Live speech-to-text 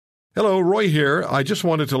Hello, Roy here. I just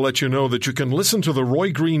wanted to let you know that you can listen to The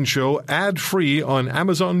Roy Green Show ad-free on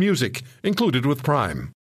Amazon Music, included with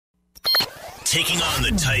Prime. Taking on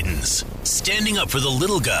the Titans, standing up for the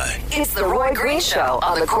little guy. It's The Roy Green Show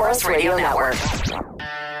on the Chorus Radio Network.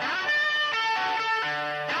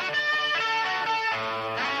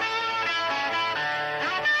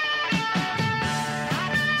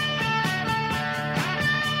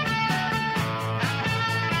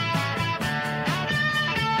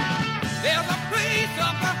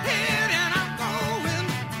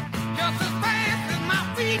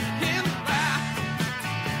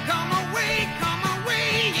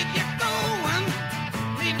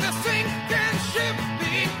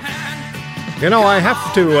 You know, I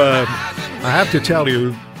have to tell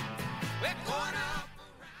you,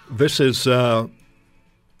 this is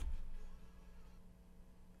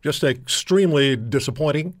just extremely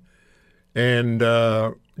disappointing, and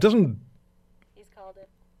doesn't. He's called it.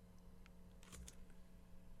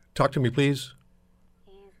 Talk to me, please.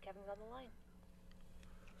 Kevin's on the line.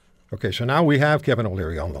 Okay, so now we have Kevin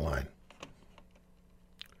O'Leary on the line.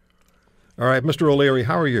 All right, Mr. O'Leary,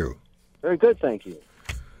 how are you? Very good, thank you.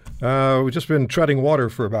 We've just been treading water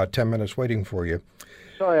for about 10 minutes waiting for you.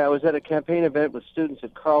 Sorry, I was at a campaign event with students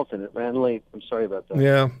at Carleton. It ran late. I'm sorry about that.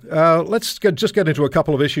 Yeah. Let's just get into a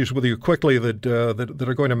couple of issues with you quickly that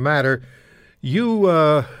are going to matter.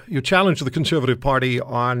 You challenged the Conservative Party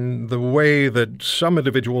on the way that some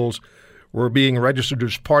individuals were being registered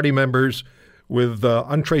as party members with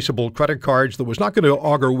untraceable credit cards. That was not going to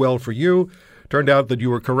augur well for you. Turned out that you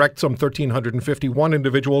were correct, some 1,351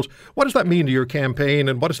 individuals. What does that mean to your campaign,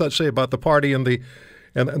 and what does that say about the party and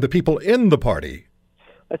the people in the party?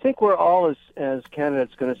 I think we're all, as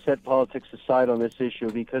candidates, going to set politics aside on this issue,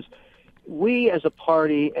 because we as a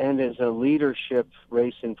party and as a leadership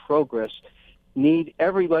race in progress need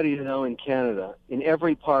everybody to know in Canada, in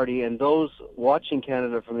every party, and those watching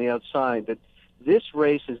Canada from the outside, that this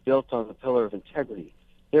race is built on the pillar of integrity.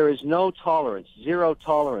 There is no tolerance, zero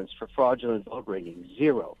tolerance for fraudulent vote rigging,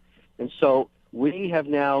 zero. And so we have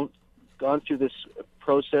now gone through this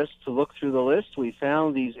process to look through the list. We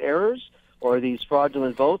found these errors or these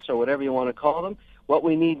fraudulent votes or whatever you want to call them. What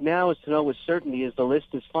we need now is to know with certainty, as the list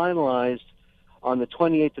is finalized on the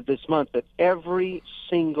 28th of this month, that every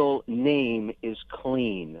single name is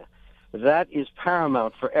clean. That is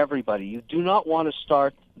paramount for everybody. You do not want to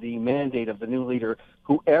start the mandate of the new leader,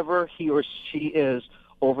 whoever he or she is,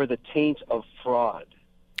 over the taint of fraud.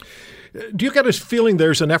 Do you get a feeling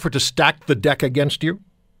there's an effort to stack the deck against you?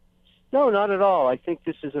 No, not at all. I think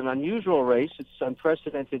this is an unusual race. It's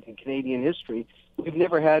unprecedented in Canadian history. We've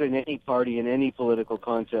never had in any party, in any political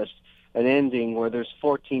contest, an ending where there's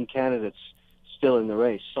 14 candidates still in the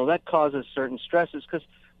race. So that causes certain stresses, because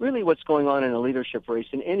really what's going on in a leadership race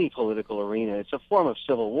in any political arena, it's a form of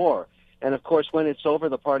civil war. And of course, when it's over,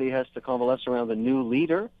 the party has to coalesce around the new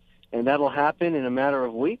leader, and that'll happen in a matter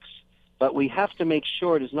of weeks. But we have to make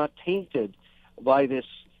sure it is not tainted by this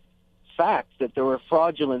fact that there were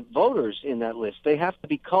fraudulent voters in that list. They have to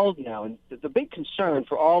be culled now. And the big concern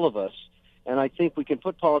for all of us, and I think we can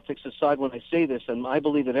put politics aside when I say this, and I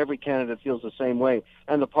believe that every candidate feels the same way,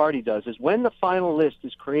 and the party does, is when the final list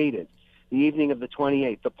is created, the evening of the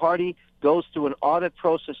 28th, the party goes through an audit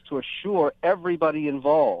process to assure everybody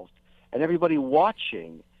involved and everybody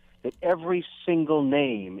watching that every single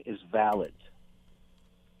name is valid.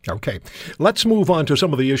 Okay. Let's move on to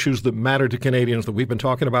some of the issues that matter to Canadians that we've been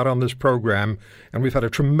talking about on this program, and we've had a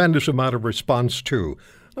tremendous amount of response to.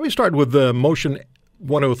 Let me start with the motion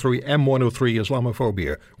 103, M103,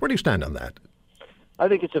 Islamophobia. Where do you stand on that? I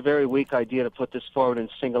think it's a very weak idea to put this forward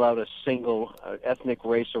and single out a single ethnic,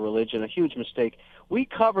 race, or religion. A huge mistake. We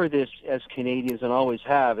cover this as Canadians and always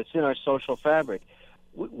have. It's in our social fabric.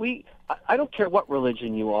 I don't care what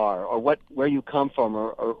religion you are or where you come from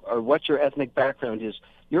or what your ethnic background is.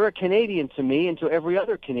 You're a Canadian to me and to every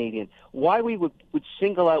other Canadian. Why we would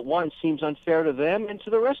single out one seems unfair to them and to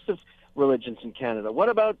the rest of religions in Canada. What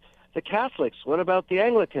about the Catholics? What about the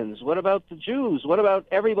Anglicans? What about the Jews? What about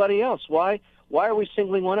everybody else? Why are we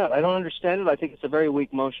singling one out? I don't understand it. I think it's a very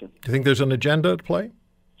weak motion. Do you think there's an agenda at play?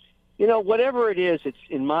 You know, whatever it is, it's,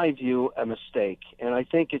 in my view, a mistake. And I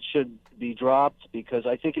think it should be dropped because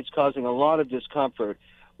I think it's causing a lot of discomfort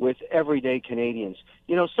with everyday Canadians.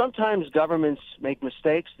 You know, sometimes governments make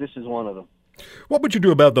mistakes. This is one of them. What would you do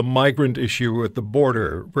about the migrant issue at the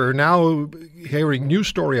border? We're now hearing news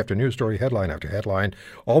story after news story, headline after headline,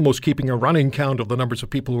 almost keeping a running count of the numbers of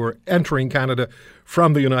people who are entering Canada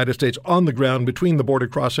from the United States on the ground between the border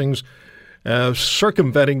crossings,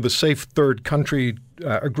 circumventing the safe third country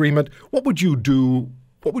agreement. What would you do?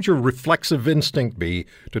 What would your reflexive instinct be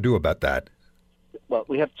to do about that? well,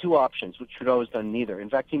 we have two options, which Trudeau has done neither. In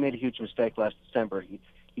fact, he made a huge mistake last December.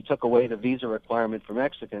 He took away the visa requirement for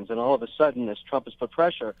Mexicans, and all of a sudden, as Trump has put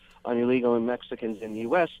pressure on illegal Mexicans in the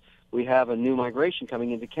U.S., we have a new migration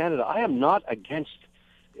coming into Canada. I am not against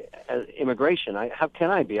immigration. How can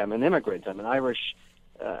I be? I'm an immigrant. I'm an Irish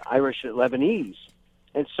Lebanese.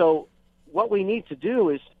 And so what we need to do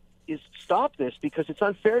is stop this, because it's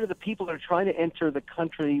unfair to the people that are trying to enter the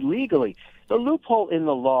country legally. The loophole in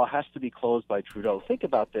the law has to be closed by Trudeau. Think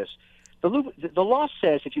about this. The law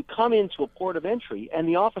says if you come into a port of entry and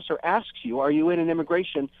the officer asks you, are you in an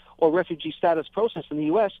immigration or refugee status process in the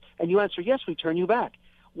U.S., and you answer yes, we turn you back.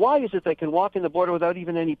 Why is it they can walk in the border without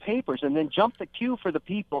even any papers and then jump the queue for the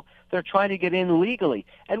people that are trying to get in legally?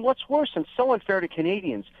 And what's worse, and so unfair to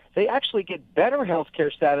Canadians, they actually get better health care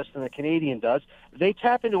status than the Canadian does. They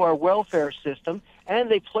tap into our welfare system, and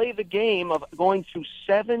they play the game of going through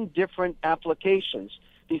 7 different applications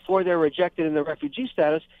before they're rejected in the refugee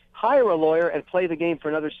status, hire a lawyer, and play the game for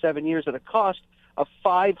another 7 years at a cost of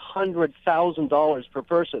 $500,000 per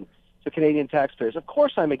person to Canadian taxpayers. Of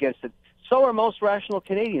course I'm against it. So are most rational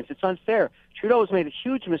Canadians. It's unfair. Trudeau has made a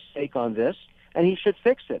huge mistake on this, and he should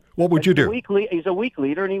fix it. What would you do? He's a weak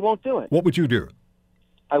leader, and he won't do it. What would you do?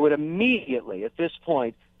 I would immediately, at this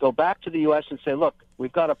point, go back to the U.S. and say, look,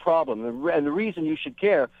 we've got a problem. And the reason you should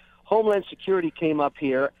care, Homeland Security came up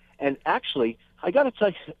here, and actually, I got to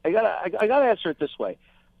tell you, I got to answer it this way.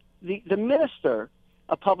 The Minister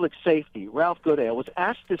of Public Safety, Ralph Goodale, was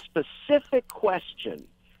asked this specific question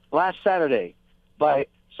last Saturday by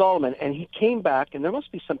Solomon, and he came back, and there must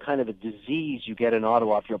be some kind of a disease you get in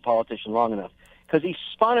Ottawa if you're a politician long enough, because he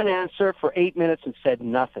spun an answer for 8 minutes and said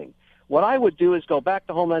nothing. What I would do is go back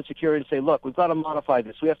to Homeland Security and say, look, we've got to modify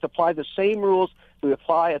this. We have to apply the same rules we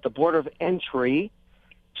apply at the border of entry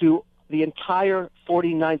to the entire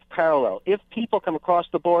 49th parallel. If people come across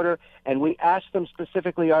the border and we ask them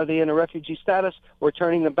specifically, are they in a refugee status, we're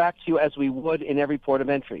turning them back to you as we would in every port of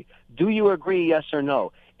entry. Do you agree, yes or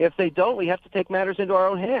no? If they don't, we have to take matters into our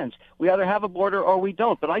own hands. We either have a border or we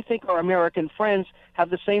don't. But I think our American friends have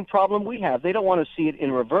the same problem we have. They don't want to see it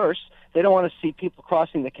in reverse. They don't want to see people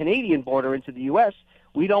crossing the Canadian border into the U.S.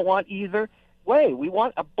 We don't want either way. We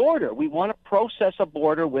want a border. We want to process a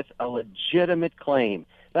border with a legitimate claim.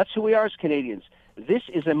 That's who we are as Canadians. This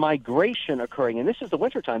is a migration occurring, and this is the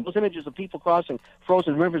wintertime. Those images of people crossing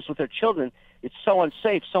frozen rivers with their children, it's so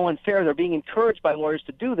unsafe, so unfair. They're being encouraged by lawyers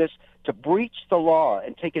to do this, to breach the law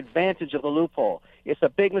and take advantage of the loophole. It's a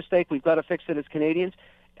big mistake. We've got to fix it as Canadians,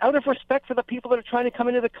 out of respect for the people that are trying to come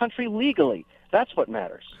into the country legally. That's what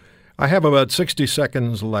matters. I have about 60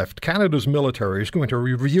 seconds left. Canada's military is going to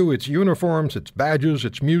review its uniforms, its badges,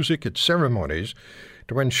 its music, its ceremonies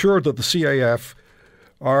to ensure that the CAF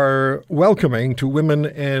are welcoming to women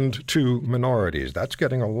and to minorities. That's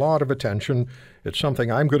getting a lot of attention. It's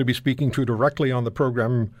something I'm going to be speaking to directly on the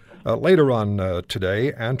program later on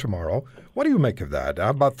today and tomorrow. What do you make of that?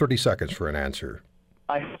 About 30 seconds for an answer.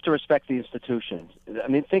 I have to respect the institutions. I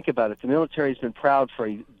mean, think about it. The military has been proud for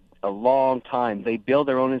a long time. They build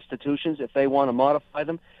their own institutions. If they want to modify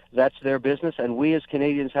them, that's their business. And we as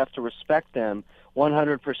Canadians have to respect them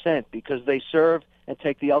 100% because they serve and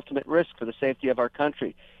take the ultimate risk for the safety of our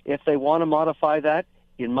country. If they want to modify that,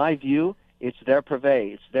 in my view, it's their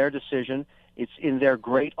purvey. It's their decision. It's in their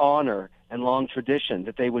great honor and long tradition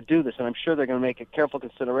that they would do this. And I'm sure they're going to make a careful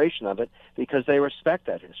consideration of it because they respect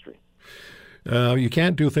that history. You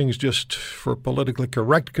can't do things just for politically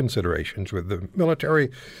correct considerations with the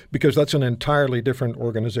military because that's an entirely different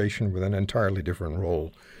organization with an entirely different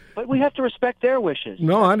role. But we have to respect their wishes.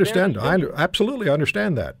 No, I understand. I absolutely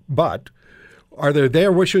understand that. But are they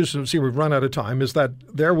their wishes? See, we've run out of time. Is that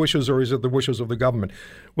their wishes or is it the wishes of the government?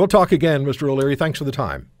 We'll talk again, Mr. O'Leary. Thanks for the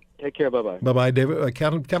time. Take care. Bye-bye. Bye-bye, David.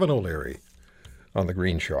 Kevin O'Leary on The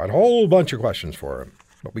Green Show. I had a whole bunch of questions for him,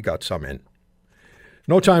 but we got some in.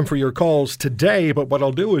 No time for your calls today, but what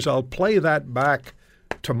I'll do is I'll play that back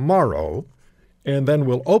tomorrow, and then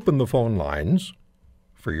we'll open the phone lines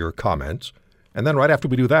for your comments. And then right after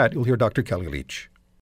we do that, you'll hear Dr. Kelly Leach.